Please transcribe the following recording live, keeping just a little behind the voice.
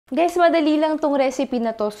Guys, madali lang tong recipe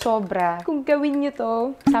na to. Sobra. Kung gawin nyo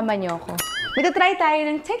to, sama nyo ako. Magta-try tayo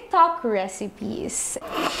ng TikTok recipes.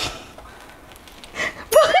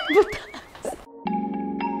 Bakit butas?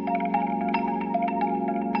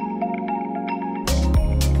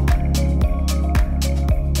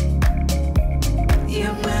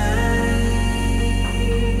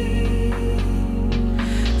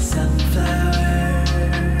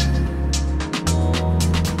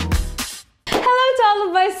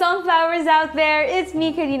 Sunflowers out there, it's me,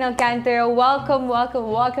 KYLINE Alcantara. Welcome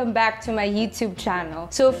back to my YouTube channel.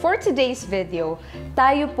 So for today's video,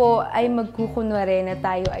 tayo po ay magkukunwari na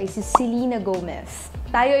tayo ay si Selena Gomez.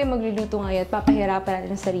 Tayo ay magluluto ngayon at papahirapan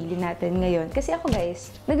natin ang sarili natin ngayon. Kasi ako guys,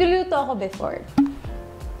 nagluluto ako before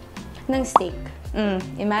ng steak.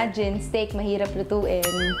 Imagine, steak mahirap lutuin,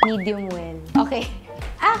 medium well. Okay.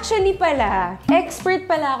 Actually pala, expert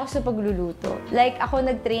pala ako sa pagluluto. Like ako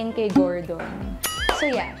nag-train kay Gordon. So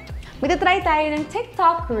yeah, magta-try tayo ng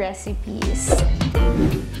TikTok recipes.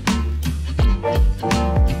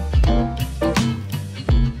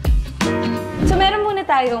 So meron muna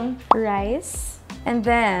tayong rice, and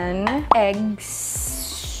then eggs,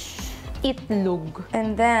 itlog,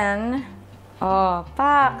 and then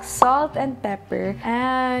salt and pepper,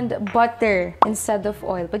 and butter instead of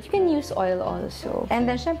oil. But you can use oil also. And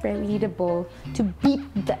then syempre, we need a bowl to beat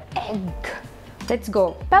the egg. Let's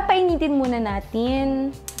go. Papainitin muna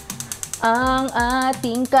natin ang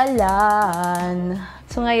ating kalan.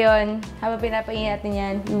 So ngayon, habang pinapainit natin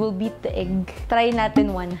yan, we will beat the egg. Try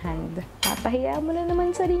natin one hand. Papahiya mo na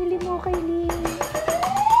naman sarili mo, KYLINE.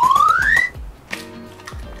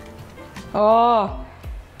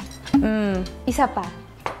 Isa pa.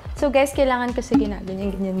 So guys, kailangan kasi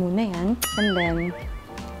ginaganyan-ganyan muna yan. And then,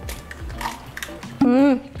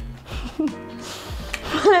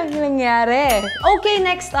 walang nangyari. Okay,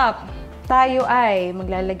 next up. Tayo ay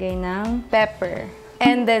maglalagay ng pepper.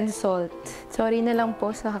 And then salt. Sorry na lang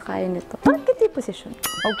po sa kakain nito. Bakit yung position?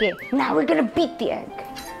 Okay, now we're gonna beat the egg.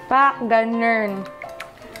 Ganun.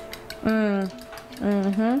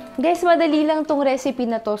 Guys, madali lang tong recipe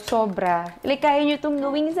na to. Sobra. Like, kaya nyo tong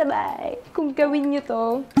gawing sabay. Kung gawin nyo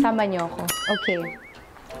to, sama nyo ako. Okay.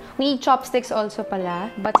 We need chopsticks also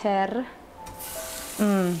pala. Butter.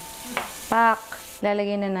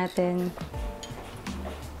 Lalagay na natin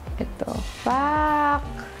ito.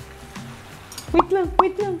 Wait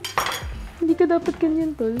lang. Hindi ka dapat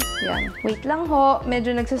ganyan, tol. Yan. Wait lang ho.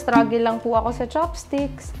 Medyo nagsastruggle lang po ako sa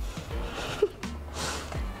chopsticks.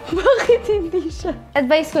 Bakit hindi siya?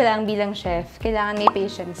 Advice ko lang bilang chef, kailangan may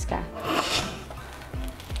patience ka.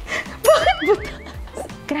 Bakit butas?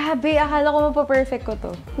 Grabe, akala ko mapaperfect ko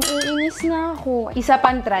to. Naiinis na ako. Isa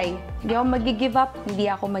pang try. Hindi ako mag-give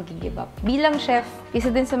up. Bilang chef, isa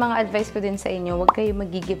din sa mga advice ko din sa inyo, huwag kayo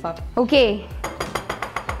mag-give up. Okay.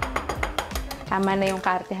 Tama na yung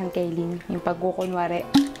kaartehan, KYLINE. Yung pagkukunwari.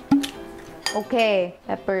 Okay.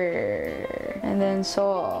 Pepper. And then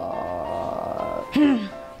salt.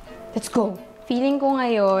 Let's go. Feeling ko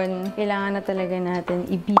ngayon, kailangan na talaga natin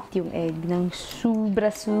i-beat yung egg ng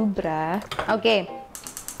sobra-sobra. Okay.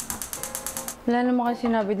 Wala naman kasi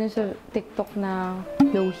sinabi dun sa TikTok na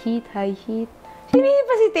low heat, high heat. Hindi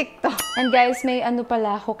pa si TikTok. And guys, may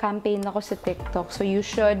campaign ako sa TikTok. So you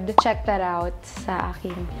should check that out sa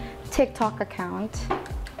aking TikTok account.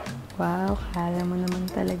 Wow, kala mo naman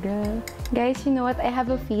talaga. Guys, you know what? I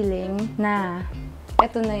have a feeling na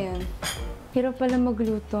eto na yun. Hirap pala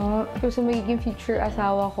magluto. So magiging future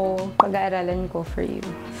asawa ko, pag-aaralan ko for you.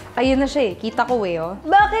 Ayun na siya eh. Kita ko eh, oh.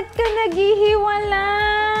 Bakit ka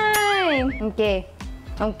naghihiwalay?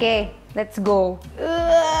 Okay. Let's go.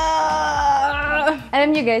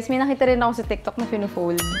 Alam nyo guys, may nakita rin ako sa TikTok na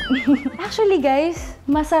fino-fold. Actually guys,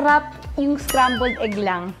 masarap yung scrambled egg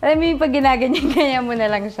lang. Alam mo yung pag ginaganyan mo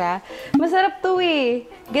na lang siya. Masarap to eh.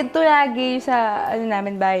 Ganito lagi sa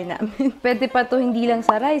bahay namin. Pwede pa to hindi lang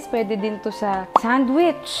sa rice, pwede din to sa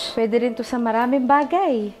sandwich. Pwede rin to sa maraming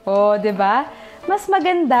bagay. Oh, 'di ba? Mas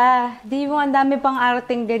maganda. Di mo ang dami pang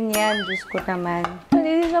arting ganyan. Diyos ko naman.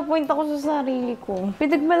 Disappoint ako sa sarili ko.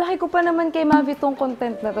 Pinagmalaki ko pa naman kay Mavi tong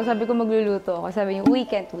content na to. Sabi ko magluluto ako. Sabi niya, we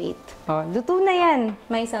can't wait. Oh, luto na yan.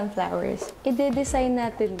 My sunflowers. I-design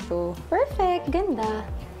natin to. Perfect. Ganda.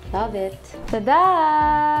 Love it. Tada!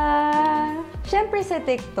 Siyempre sa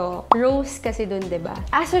TikTok, roast kasi dun, diba?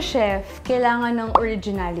 As a chef, kailangan ng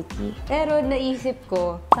originality. Pero naisip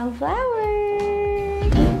ko, sunflower!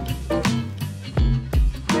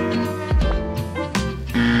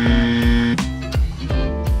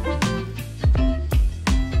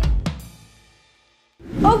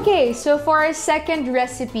 Okay, so for our second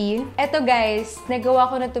recipe, eto guys, nagawa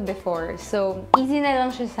ko na to before. So, easy na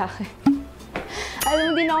lang siya sa akin.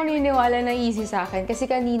 Alam mo, din ako naniniwala na easy sa akin. Kasi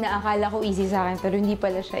kanina, akala ko easy sa akin, pero hindi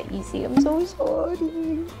pala siya easy. I'm so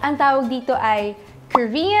sorry. Ang tawag dito ay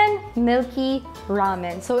Korean Milky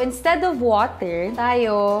Ramen. So, instead of water,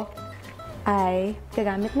 tayo ay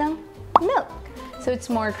gagamit ng milk. So,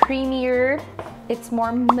 it's more creamier. It's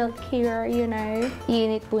more milkier, you know.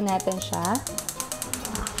 Iinit po natin siya.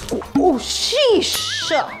 Oh, sheesh!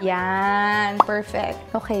 Yan, perfect.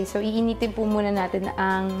 Okay, so iinitin po muna natin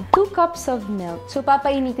ang 2 cups of milk. So,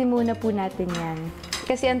 papainitin muna po natin yan.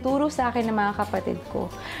 Kasi ang turo sa akin ng mga kapatid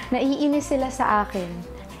ko, naiinis sila sa akin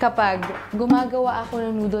kapag gumagawa ako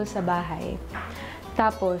ng noodles sa bahay.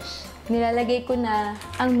 Tapos, nilalagay ko na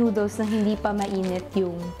ang noodles na hindi pa mainit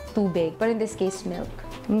yung tubig. But in this case, milk.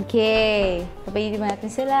 Okay. Papainitin natin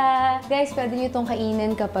sila. Guys, pwede nyo itong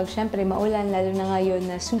kainin kapag syempre maulan, lalo na ngayon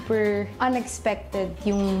na super unexpected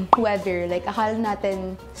yung weather. Like, akala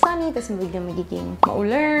natin sunny, tapos biglang magiging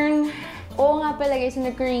maulan. Oo nga pala guys,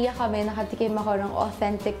 nag-Korea kami, nakatikim ako ng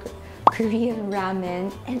authentic Korean ramen.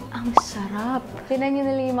 And ang sarap. Tignan nyo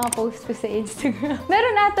na lang yung mga post ko sa Instagram.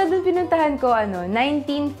 Meron ata doon pinuntahan ko,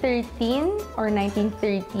 1913 or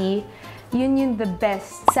 1930. Yun yung the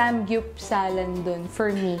best samgyeopsalan dun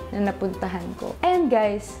for me na napuntahan ko. And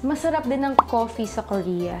guys, masarap din ang coffee sa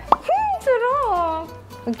Korea. Sarap!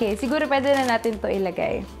 Okay, siguro pwede na natin to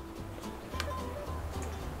ilagay.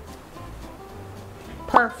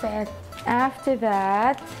 Perfect. After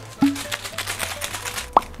that,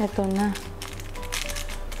 eto na.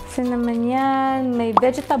 Kasi naman yan, may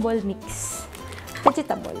vegetable mix.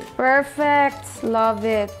 Vegetable. Perfect! Love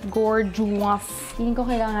it. Gorgeous. Hindi ko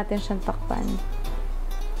kailangan natin siyang takpan.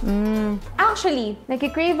 Actually,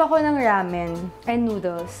 nagkikrave ako ng ramen and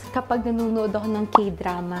noodles kapag nanonood ako ng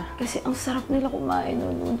K-drama. Kasi ang sarap nila kumain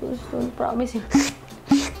ng noodles doon. Promise.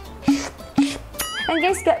 And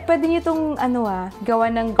guys, pwede nyo itong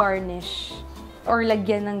gawa ng garnish. Or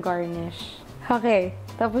lagyan ng garnish. Okay.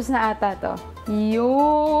 Tapos na ata to.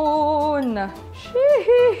 Yun!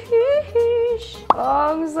 Sheesh!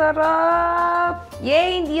 Ang sarap!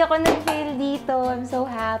 Yay! Hindi ako nag-fail dito. I'm so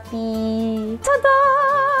happy. Tada!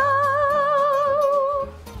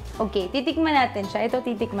 Okay, titikman natin siya. Ito,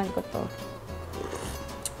 titikman ko to.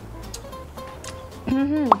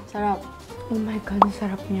 Sarap. Oh my God, ang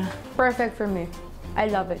sarap niya. Perfect for me. I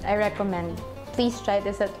love it. I recommend. Please try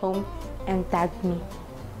this at home and tag me.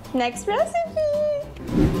 Next recipe!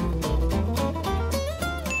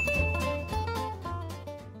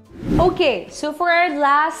 Okay, so for our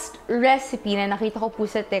last recipe na nakita ko po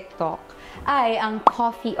sa TikTok ay ang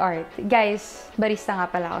coffee art. Guys, barista nga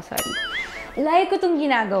pala ako, sorry. Like ko itong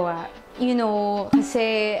ginagawa. You know,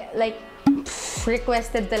 kasi like,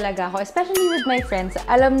 requested talaga ako. Especially with my friends.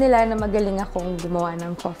 Alam nila na magaling akong gumawa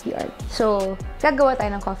ng coffee art. So, gagawa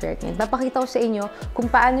tayo ng coffee art ngayon. Papakita ko sa inyo kung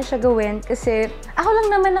paano siya gawin. Kasi ako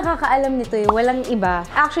lang naman nakakaalam nito eh. Walang iba.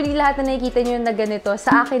 Actually, lahat na nakikita nyo na ganito,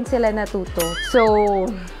 sa akin sila natuto. So,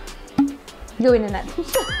 gawin na natin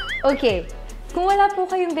siya. Okay. Kung wala po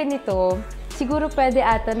kayong ganito, siguro pwede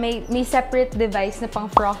ata may separate device na pang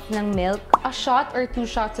froth ng milk. A shot or 2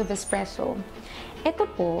 shots of espresso. Ito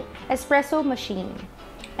po, espresso machine.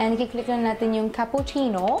 And kiklik lang natin yung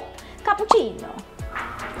cappuccino. Cappuccino!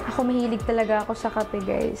 Ako mahilig talaga ako sa kape,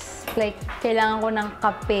 guys. Like, kailangan ko ng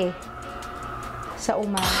kape sa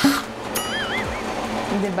umaga.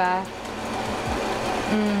 Diba?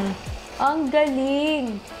 Ang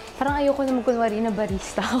galing! Parang ayoko na magkunwari na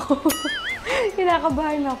barista ako.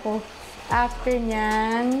 Kinakabahan ako. After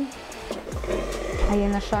nyan,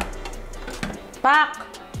 ayan na siya. Pak!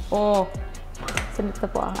 Oh! Sunod na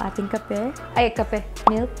po ang ating kape. Ay, kape.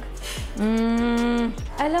 Milk.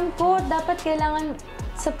 Alam ko, dapat kailangan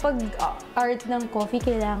sa pag-art ng coffee,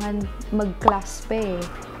 kailangan mag-class pa eh.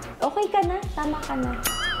 Okay ka na? Tama ka na.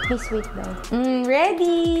 Please wait daw.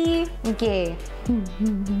 Ready! Okay.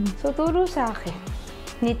 So, turo sa akin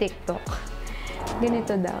ni TikTok.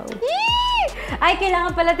 Ganito daw. Yee! Ay,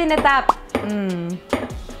 kailangan pala tinatap.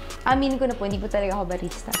 Aminin ko na po, hindi po talaga ako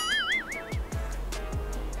barista.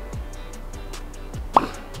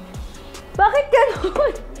 Bakit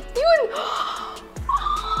gano'n? Yun!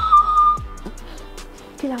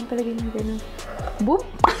 Kailangan pala ganun. Boop!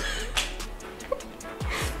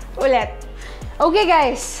 Ulit. Okay,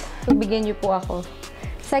 guys. Pagbigyan niyo po ako.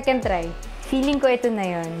 Second try. Feeling ko ito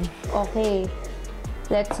na yun. Okay.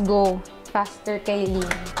 Let's go. Faster,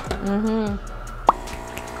 KYLINE.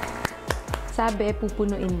 Sabi,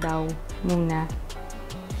 pupunuin daw muna.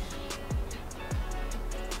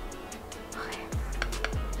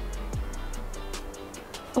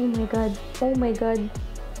 Oh my God. Oh my God.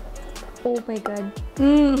 Oh my God.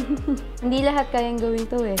 Hindi lahat kayang gawin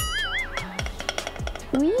to eh.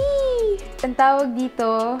 Wee! Ang tawag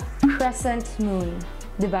dito, crescent moon.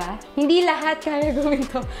 Diba? Hindi lahat kaya gawin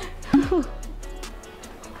to.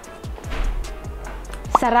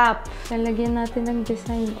 Sarap. Lalagyan natin ng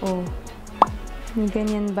design. Oh.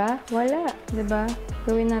 Ganyan ba? Wala. Diba?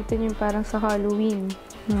 Gawin natin yung parang sa Halloween.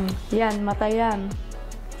 Yan, mata yan.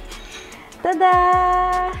 Tada!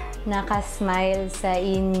 Nakasmile sa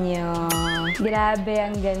inyo. Grabe,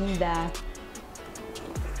 ang ganda.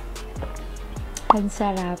 Ang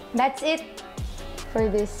sarap. That's it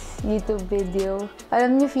for this YouTube video.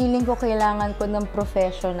 Alam niyo, feeling ko kailangan ko ng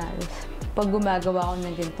professionals pag gumagawa ko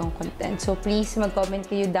ng ganitong content. So, please, mag-comment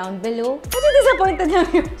kayo down below. Kasi disappointed na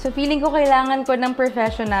yun. So, feeling ko kailangan ko ng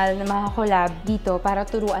professional na makakolab dito para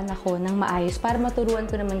turuan ako ng maayos. Para maturuan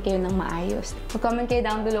ko naman kayo ng maayos. Mag-comment kayo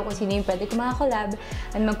down below kung sino yung pwede ko makakolab.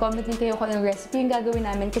 And mag-comment din kayo kung anong recipe yung gagawin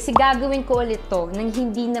namin. Kasi gagawin ko ulit to nang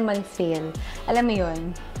hindi naman fail. Alam mo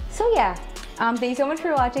yun? So, yeah. Thank you so much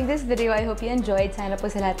for watching this video. I hope you enjoyed. Sana po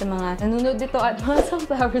sa lahat ng mga nanonood dito at mga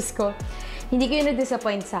sunflowers ko. Hindi kayo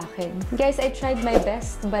na-disappoint sa akin. Guys, I tried my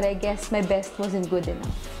best, but I guess my best wasn't good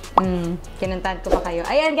enough. Kinantahan ko pa kayo.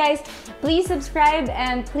 Ayan guys, please subscribe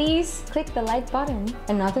and please click the like button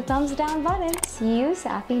and not the thumbs down button. See you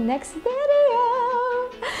sa aking next video!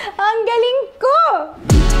 Ang galing ko!